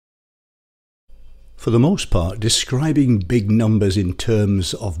For the most part, describing big numbers in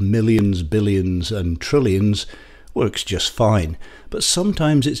terms of millions, billions and trillions works just fine, but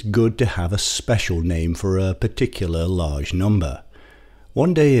sometimes it's good to have a special name for a particular large number.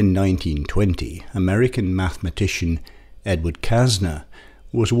 One day in 1920, American mathematician Edward Kasner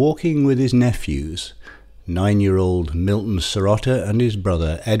was walking with his nephews, 9-year-old Milton Sirota and his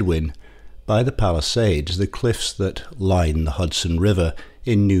brother Edwin, by the Palisades, the cliffs that line the Hudson River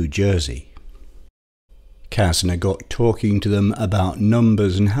in New Jersey. Kasner got talking to them about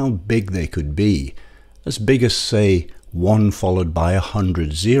numbers and how big they could be, as big as, say, 1 followed by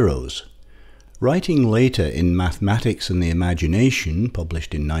 100 zeros. Writing later in Mathematics and the Imagination,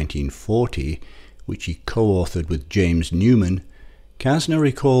 published in 1940, which he co-authored with James Newman, Kasner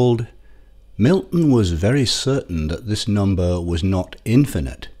recalled, "Milton was very certain that this number was not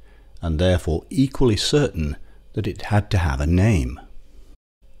infinite, and therefore equally certain that it had to have a name."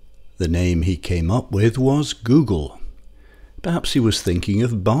 The name he came up with was Googol. Perhaps he was thinking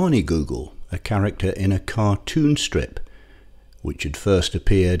of Barney Google, a character in a cartoon strip, which had first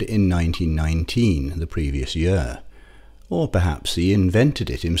appeared in 1919, the previous year. Or perhaps he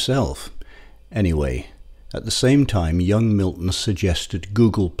invented it himself. Anyway, at the same time, young Milton suggested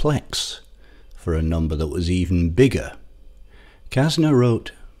googolplex, for a number that was even bigger. Kasner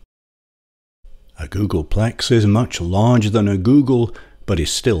wrote, "A googolplex is much larger than a googol, but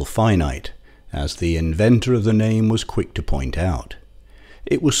is still finite, as the inventor of the name was quick to point out.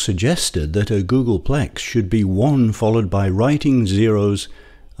 It was suggested that a googolplex should be 1 followed by writing zeros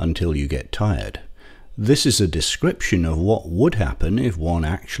until you get tired. This is a description of what would happen if one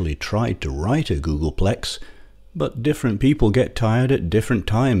actually tried to write a googolplex, but different people get tired at different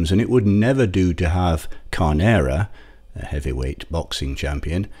times, and it would never do to have Carnera, a heavyweight boxing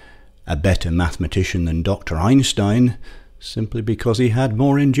champion, a better mathematician than Dr. Einstein, simply because he had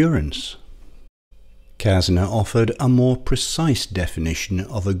more endurance." Kasner offered a more precise definition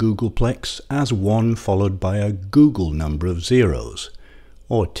of a googolplex as 1 followed by a googol number of zeros,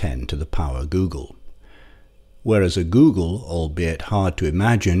 or 10 to the power googol. Whereas a googol, albeit hard to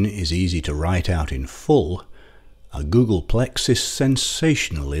imagine, is easy to write out in full, a googolplex is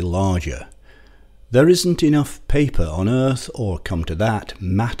sensationally larger. There isn't enough paper on Earth, or come to that,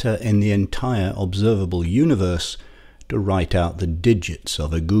 matter in the entire observable universe to write out the digits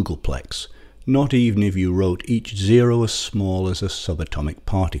of a googolplex, not even if you wrote each zero as small as a subatomic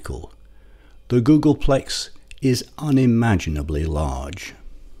particle. The googolplex is unimaginably large.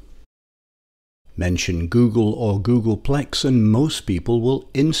 Mention Google or googolplex and most people will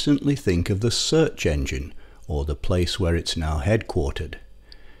instantly think of the search engine, or the place where it's now headquartered.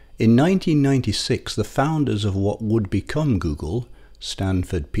 In 1996, the founders of what would become Google,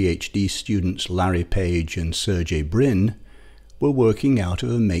 Stanford PhD students Larry Page and Sergey Brin, were working out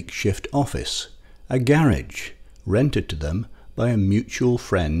of a makeshift office, a garage, rented to them by a mutual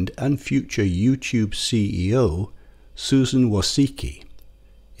friend and future YouTube CEO, Susan Wojcicki,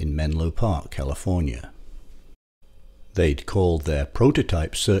 in Menlo Park, California. They'd called their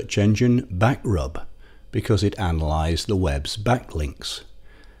prototype search engine Backrub because it analyzed the web's backlinks.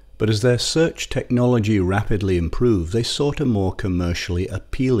 But as their search technology rapidly improved, they sought a more commercially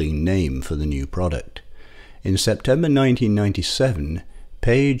appealing name for the new product. In September 1997,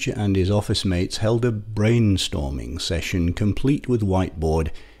 Page and his office mates held a brainstorming session complete with whiteboard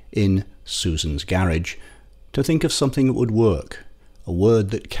in Susan's garage to think of something that would work, a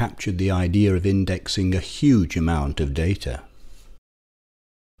word that captured the idea of indexing a huge amount of data.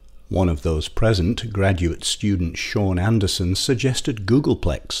 One of those present, graduate student Sean Anderson, suggested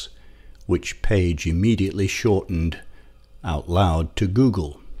googolplex, which Page immediately shortened out loud to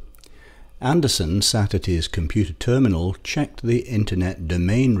Google. Anderson sat at his computer terminal, checked the Internet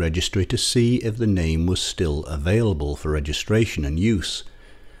Domain Registry to see if the name was still available for registration and use,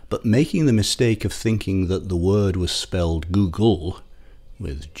 but making the mistake of thinking that the word was spelled Googol,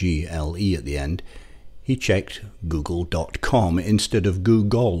 with G-L-E at the end, he checked google.com instead of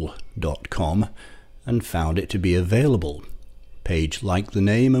googol.com and found it to be available. Page liked the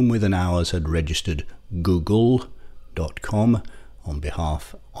name and within hours had registered googol.com on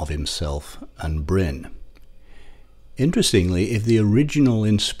behalf of himself and Brin. Interestingly, if the original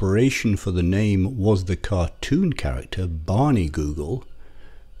inspiration for the name was the cartoon character Barney Google,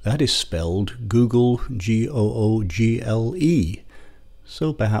 that is spelled Google, G-O-O-G-L-E,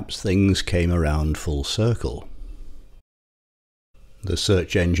 so perhaps things came around full circle. The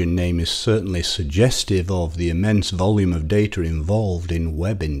search engine name is certainly suggestive of the immense volume of data involved in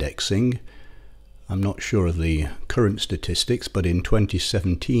web indexing. I'm not sure of the current statistics, but in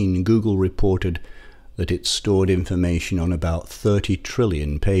 2017 Google reported that it stored information on about 30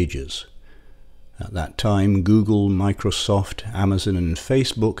 trillion pages. At that time, Google, Microsoft, Amazon and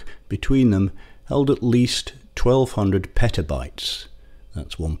Facebook, between them, held at least 1200 petabytes.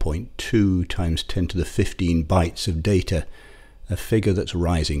 That's 1.2 times 10 to the 15 bytes of data, a figure that's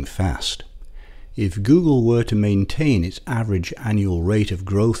rising fast. If Google were to maintain its average annual rate of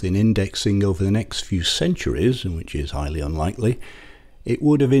growth in indexing over the next few centuries, which is highly unlikely, it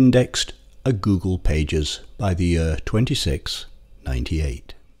would have indexed a Google pages by the year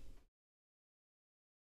 2698.